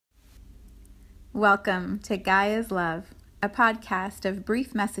Welcome to Gaia's Love, a podcast of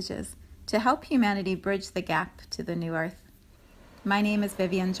brief messages to help humanity bridge the gap to the new earth. My name is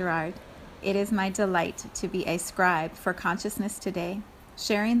Vivian Gerard. It is my delight to be a scribe for consciousness today,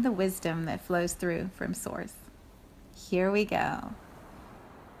 sharing the wisdom that flows through from Source. Here we go.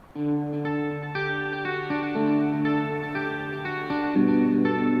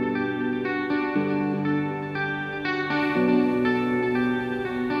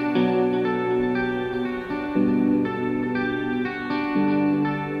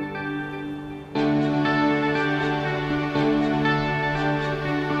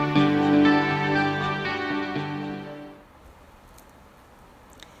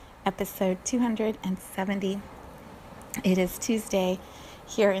 Episode 270. It is Tuesday.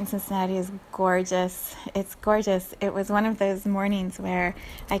 Here in Cincinnati is gorgeous. It's gorgeous. It was one of those mornings where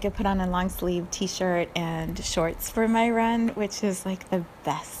I could put on a long sleeve t-shirt and shorts for my run, which is like the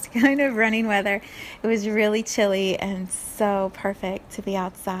best kind of running weather. It was really chilly and so perfect to be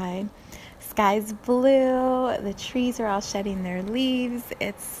outside. Sky's blue. The trees are all shedding their leaves.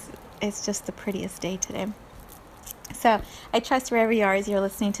 It's just the prettiest day today. So I trust wherever you are as you're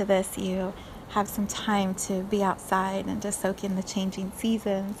listening to this, you have some time to be outside and to soak in the changing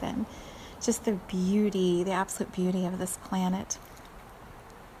seasons and just the beauty, the absolute beauty of this planet.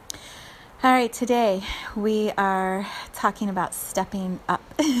 All right, today we are talking about stepping up.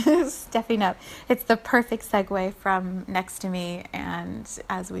 Stepping up. It's the perfect segue from next to me, and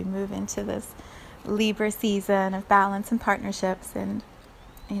as we move into this Libra season of balance and partnerships and,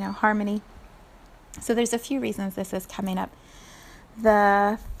 harmony. So there's a few reasons this is coming up.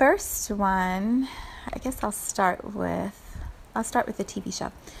 The first one, I guess I'll start with the TV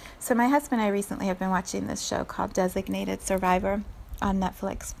show. So my husband and I recently have been watching this show called Designated Survivor on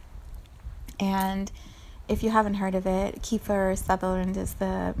Netflix. And if you haven't heard of it, Kiefer Sutherland is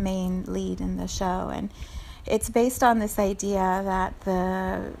the main lead in the show. And it's based on this idea that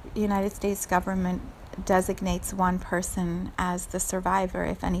the United States government designates one person as the survivor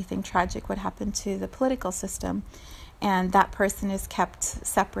if anything tragic would happen to the political system, and that person is kept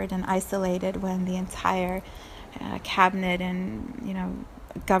separate and isolated when the entire cabinet and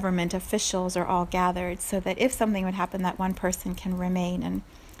government officials are all gathered, so that if something would happen, that one person can remain and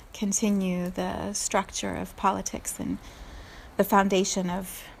continue the structure of politics and the foundation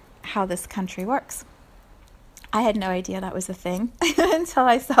of how this country works. I had no idea that was a thing until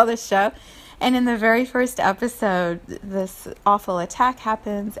I saw the show. And in the very first episode, this awful attack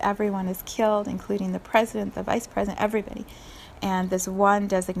happens. Everyone is killed, including the president, the vice president, everybody. And this one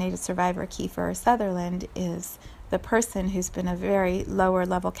designated survivor, Kiefer Sutherland, is the person who's been a very lower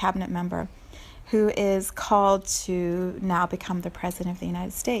level cabinet member who is called to now become the president of the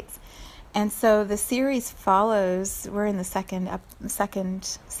United States. And so the series follows, we're in the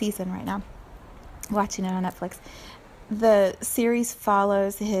second season right now, watching it on Netflix. The series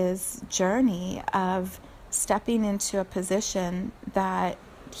follows his journey of stepping into a position that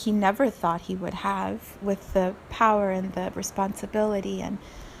he never thought he would have, with the power and the responsibility and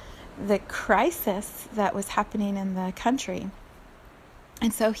the crisis that was happening in the country.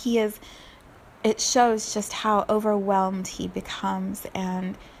 And so it shows just how overwhelmed he becomes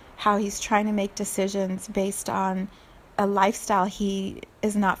and how he's trying to make decisions based on a lifestyle he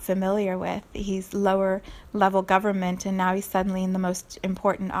is not familiar with. He's lower level government, and now he's suddenly in the most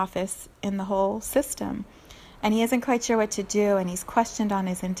important office in the whole system, and he isn't quite sure what to do, and he's questioned on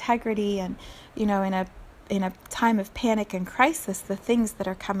his integrity. And in a time of panic and crisis, the things that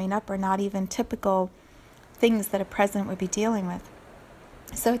are coming up are not even typical things that a president would be dealing with.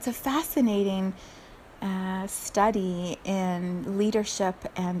 So it's a fascinating study in leadership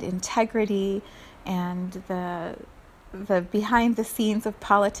and integrity and the behind the scenes of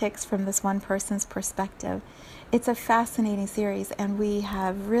politics from this one person's perspective. It's a fascinating series, and we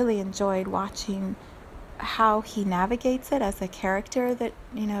have really enjoyed watching how he navigates it as a character that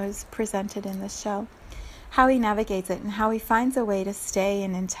is presented in this show, how he navigates it and how he finds a way to stay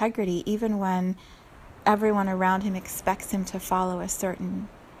in integrity even when everyone around him expects him to follow a certain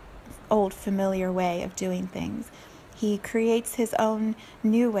old familiar way of doing things. He creates his own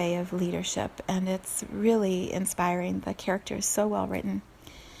new way of leadership, and it's really inspiring. The character is so well written.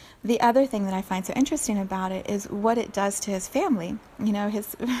 The other thing that I find so interesting about it is what it does to his family.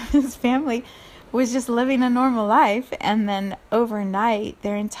 His family was just living a normal life, and then overnight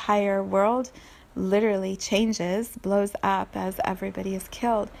their entire world literally changes, blows up as everybody is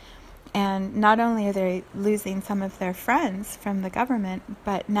killed. And not only are they losing some of their friends from the government,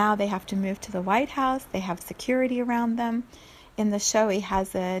 but now they have to move to the White House. They have security around them. In the show, he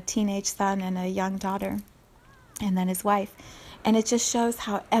has a teenage son and a young daughter, and then his wife. And it just shows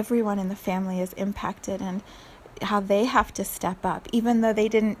how everyone in the family is impacted and how they have to step up. Even though they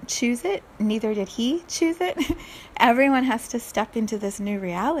didn't choose it, neither did he choose it. Everyone has to step into this new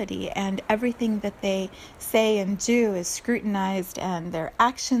reality, and everything that they say and do is scrutinized, and their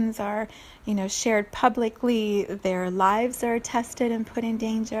actions are, shared publicly. Their lives are tested and put in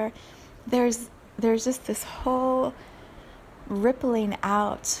danger. There's just this whole rippling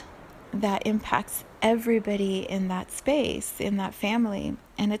out that impacts everybody in that space, in that family.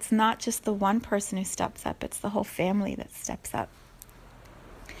 And it's not just the one person who steps up, it's the whole family that steps up.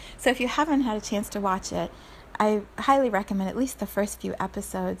 So if you haven't had a chance to watch it, I highly recommend at least the first few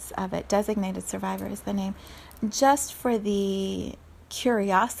episodes of it. Designated Survivor is the name, just for the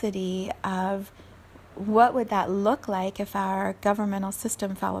curiosity of what would that look like if our governmental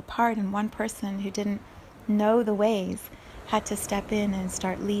system fell apart and one person who didn't know the ways had to step in and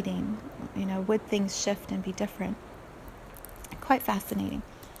start leading. Would things shift and be different? Quite fascinating.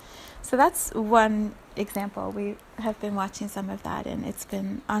 So that's one example. We have been watching some of that, and it's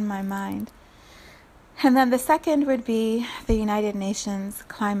been on my mind. And then the second would be the United Nations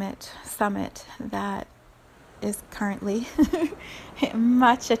Climate Summit that is currently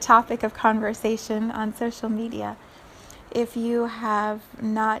much a topic of conversation on social media. If you have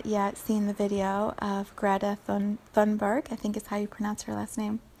not yet seen the video of Greta Thunberg, I think is how you pronounce her last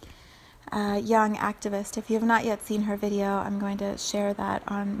name, young activist, if you have not yet seen her video, I'm going to share that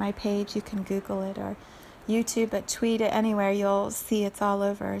on my page. You can Google it or YouTube it, tweet it, anywhere. You'll see it's all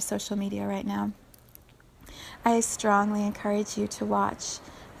over social media right now. I strongly encourage you to watch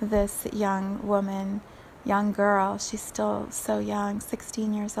this young woman, young girl, she's still so young,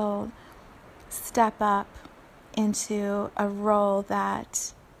 16 years old, step up into a role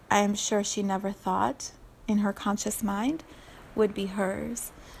that I am sure she never thought in her conscious mind would be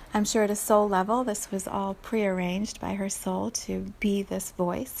hers. I'm sure at a soul level this was all prearranged by her soul to be this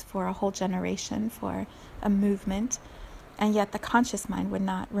voice for a whole generation, for a movement, and yet the conscious mind would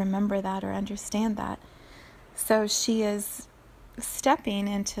not remember that or understand that. So she is stepping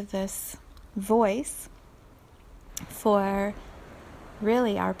into this voice for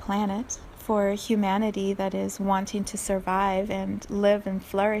really our planet, for humanity that is wanting to survive and live and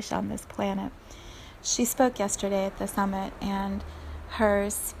flourish on this planet. She spoke yesterday at the summit, and her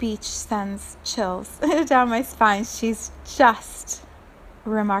speech sends chills down my spine. She's just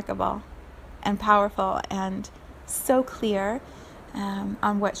remarkable and powerful and so clear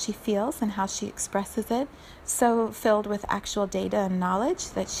on what she feels and how she expresses it, so filled with actual data and knowledge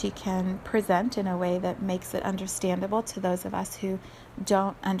that she can present in a way that makes it understandable to those of us who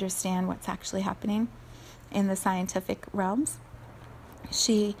don't understand what's actually happening in the scientific realms.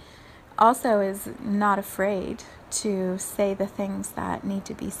 She also is not afraid to say the things that need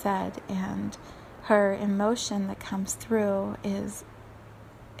to be said, and her emotion that comes through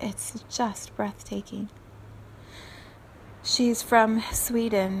it's just breathtaking. She's from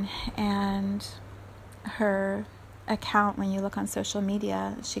Sweden, and her account, when you look on social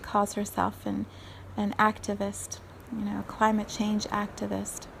media, she calls herself an activist, climate change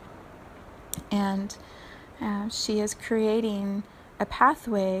activist. And she is creating a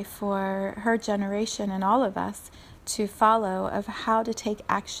pathway for her generation and all of us to follow of how to take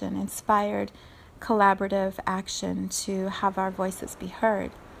action, inspired collaborative action to have our voices be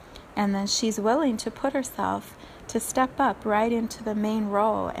heard. And then she's willing to put herself, to step up right into the main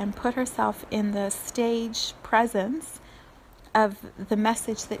role and put herself in the stage presence of the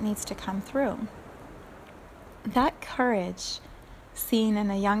message that needs to come through. That courage seen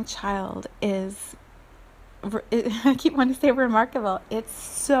in a young child is, I keep wanting to say remarkable. It's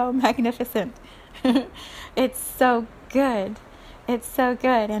so magnificent. It's so good. It's so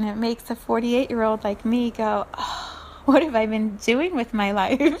good. And it makes a 48-year-old like me go, oh, what have I been doing with my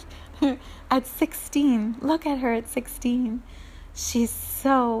life? At 16, look at her at 16. She's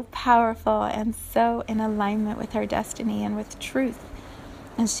so powerful and so in alignment with her destiny and with truth.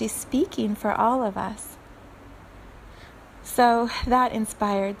 And she's speaking for all of us. So that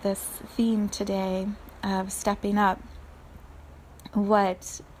inspired this theme today of stepping up.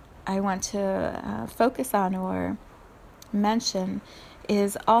 What I want to focus on or mention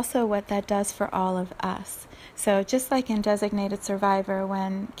is also what that does for all of us. So just like in Designated Survivor,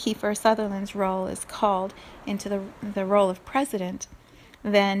 when Kiefer Sutherland's role is called into the role of president,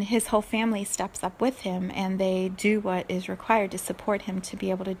 then his whole family steps up with him and they do what is required to support him to be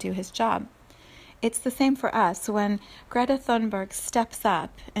able to do his job. It's the same for us. When Greta Thunberg steps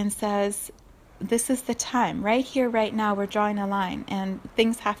up and says, this is the time, right here, right now, we're drawing a line and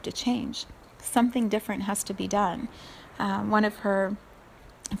things have to change. Something different has to be done. One of her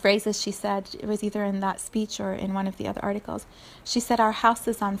phrases she said, it was either in that speech or in one of the other articles. She said, "Our house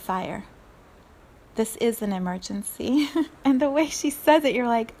is on fire. This is an emergency." And the way she says it, you're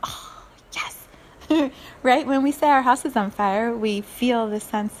like, oh, yes. Right? When we say our house is on fire, we feel the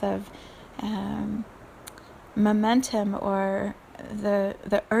sense of momentum or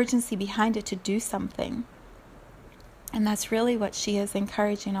the urgency behind it to do something. And that's really what she is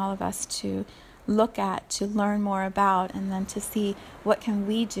encouraging all of us to look at, to learn more about, and then to see what can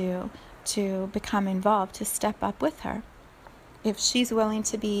we do to become involved, to step up with her. If she's willing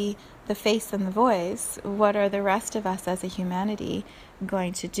to be the face and the voice, what are the rest of us as a humanity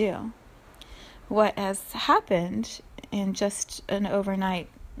going to do? What has happened in just an overnight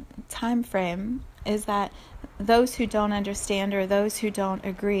time frame is that those who don't understand or those who don't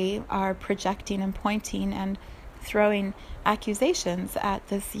agree are projecting and pointing and throwing accusations at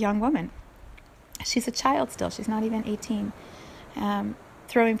this young woman. She's a child still. She's not even 18.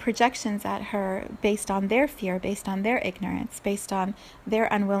 Throwing projections at her based on their fear, based on their ignorance, based on their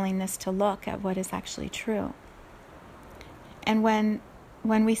unwillingness to look at what is actually true. And when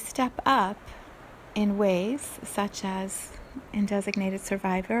we step up in ways such as in Designated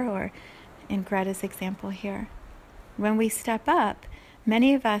Survivor or in Greta's example here, when we step up,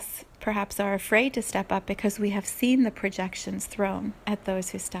 many of us perhaps are afraid to step up because we have seen the projections thrown at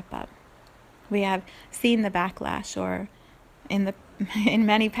those who step up. We have seen the backlash, or in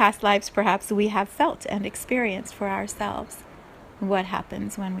many past lives perhaps we have felt and experienced for ourselves what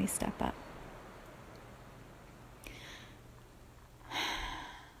happens when we step up.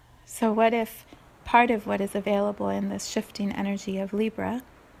 So what if part of what is available in this shifting energy of Libra,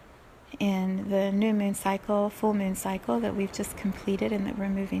 in the new moon cycle, full moon cycle that we've just completed and that we're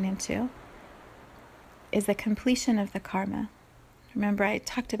moving into, is the completion of the karma? Remember, I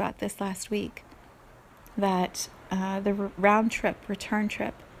talked about this last week, that the round trip, return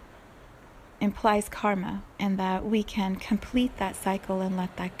trip, implies karma, and that we can complete that cycle and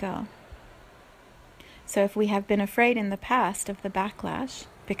let that go. So if we have been afraid in the past of the backlash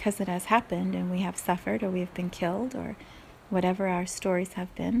because it has happened and we have suffered or we have been killed or whatever our stories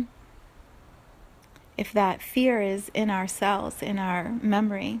have been, if that fear is in our cells, in our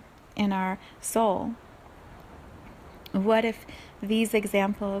memory, in our soul, what if these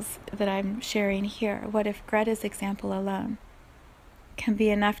examples that I'm sharing here, what if Greta's example alone can be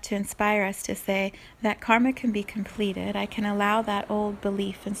enough to inspire us to say that karma can be completed? I can allow that old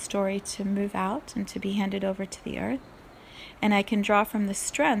belief and story to move out and to be handed over to the earth. And I can draw from the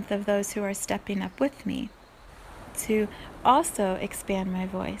strength of those who are stepping up with me to also expand my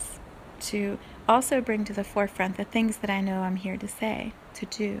voice, to also bring to the forefront the things that I know I'm here to say, to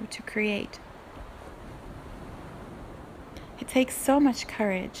do, to create. It takes so much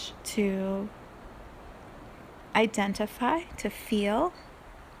courage to identify, to feel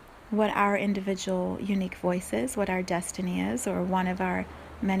what our individual unique voice is, what our destiny is, or one of our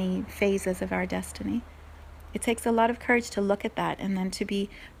many phases of our destiny. It takes a lot of courage to look at that and then to be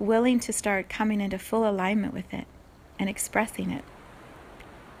willing to start coming into full alignment with it and expressing it.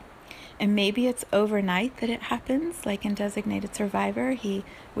 And maybe it's overnight that it happens, like in Designated Survivor. He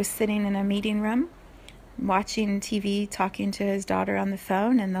was sitting in a meeting room, watching TV, talking to his daughter on the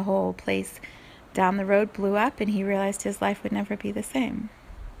phone, and the whole place down the road blew up, and he realized his life would never be the same.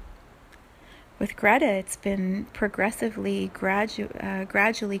 With Greta, it's been progressively,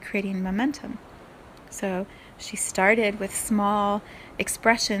 gradually creating momentum. So she started with small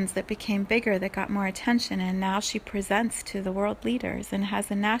expressions that became bigger, that got more attention, and now she presents to the world leaders and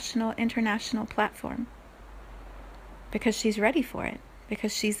has a national, international platform because she's ready for it,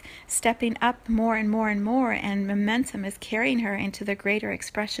 because she's stepping up more and more and more, and momentum is carrying her into the greater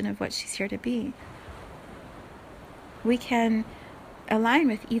expression of what she's here to be. We can align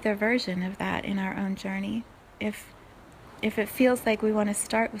with either version of that in our own journey. If it feels like we want to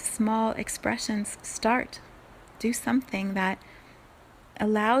start with small expressions, start. Do something that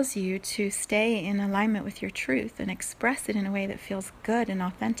allows you to stay in alignment with your truth and express it in a way that feels good and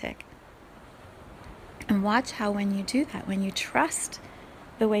authentic. And watch how when you do that, when you trust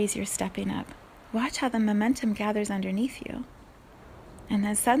the ways you're stepping up, watch how the momentum gathers underneath you. And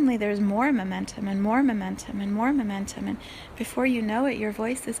then suddenly there's more momentum and more momentum and more momentum. And before you know it, your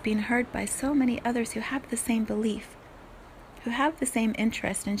voice is being heard by so many others who have the same belief, who have the same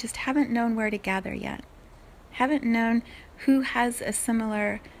interest, and just haven't known where to gather yet. Haven't known who has a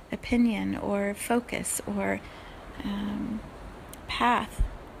similar opinion or focus or path.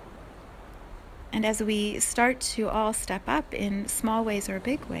 And as we start to all step up in small ways or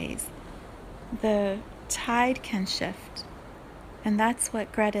big ways, the tide can shift. And that's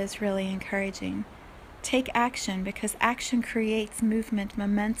what Greta is really encouraging. Take action, because action creates movement,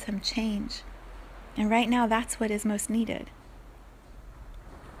 momentum, change. And right now, that's what is most needed.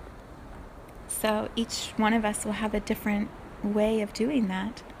 So each one of us will have a different way of doing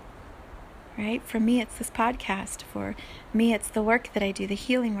that, right? For me, it's this podcast. For me, it's the work that I do, the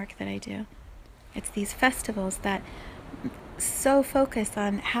healing work that I do. It's these festivals that so focus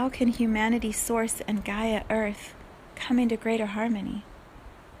on how can humanity, Source, and Gaia Earth come into greater harmony.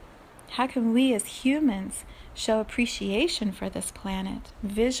 How can we as humans show appreciation for this planet,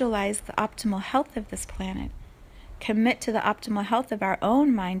 visualize the optimal health of this planet, commit to the optimal health of our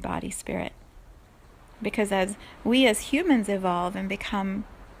own mind, body, spirit? Because as we as humans evolve and become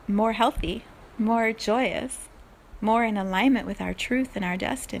more healthy, more joyous, more in alignment with our truth and our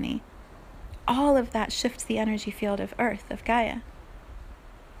destiny, all of that shifts the energy field of Earth, of Gaia.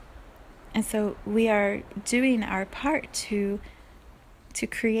 And so we are doing our part to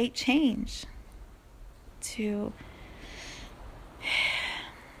create change, to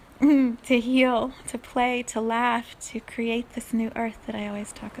heal, to play, to laugh, to create this new Earth that I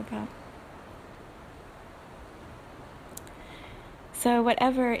always talk about. So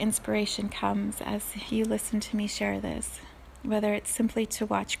whatever inspiration comes as you listen to me share this, whether it's simply to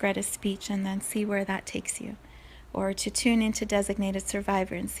watch Greta's speech and then see where that takes you, or to tune into Designated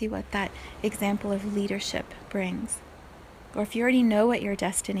Survivor and see what that example of leadership brings, or if you already know what your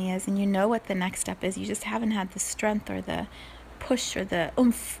destiny is and you know what the next step is, you just haven't had the strength or the push or the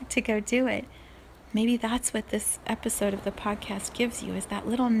oomph to go do it, maybe that's what this episode of the podcast gives you, is that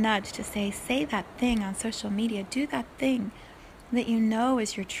little nudge to say that thing on social media, do that thing that you know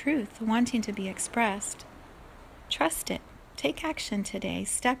is your truth, wanting to be expressed. Trust it. Take action today.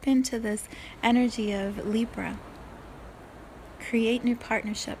 Step into this energy of Libra. Create new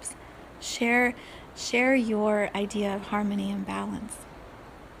partnerships. Share your idea of harmony and balance.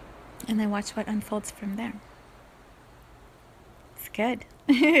 And then watch what unfolds from there. It's good.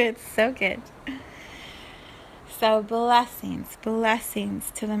 It's so good. So blessings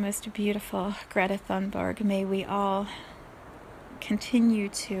to the most beautiful Greta Thunberg. May we all continue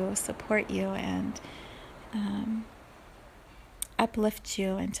to support you and uplift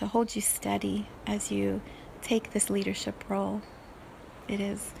you and to hold you steady as you take this leadership role. It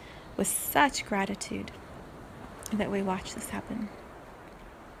is with such gratitude that we watch this happen.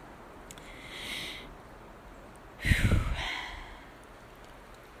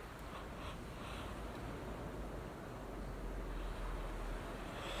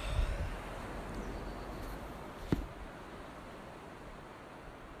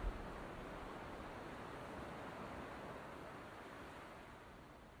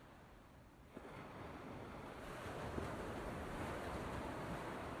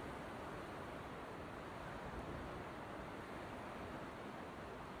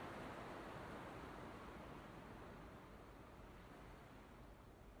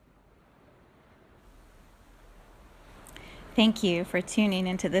 Thank you for tuning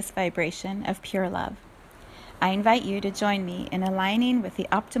into this vibration of pure love. I invite you to join me in aligning with the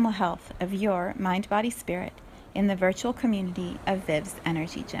optimal health of your mind, body, spirit in the virtual community of Viv's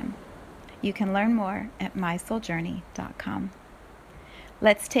Energy Gym. You can learn more at mysouljourney.com.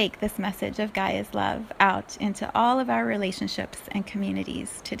 Let's take this message of Gaia's love out into all of our relationships and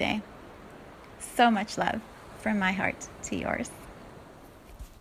communities today. So much love from my heart to yours.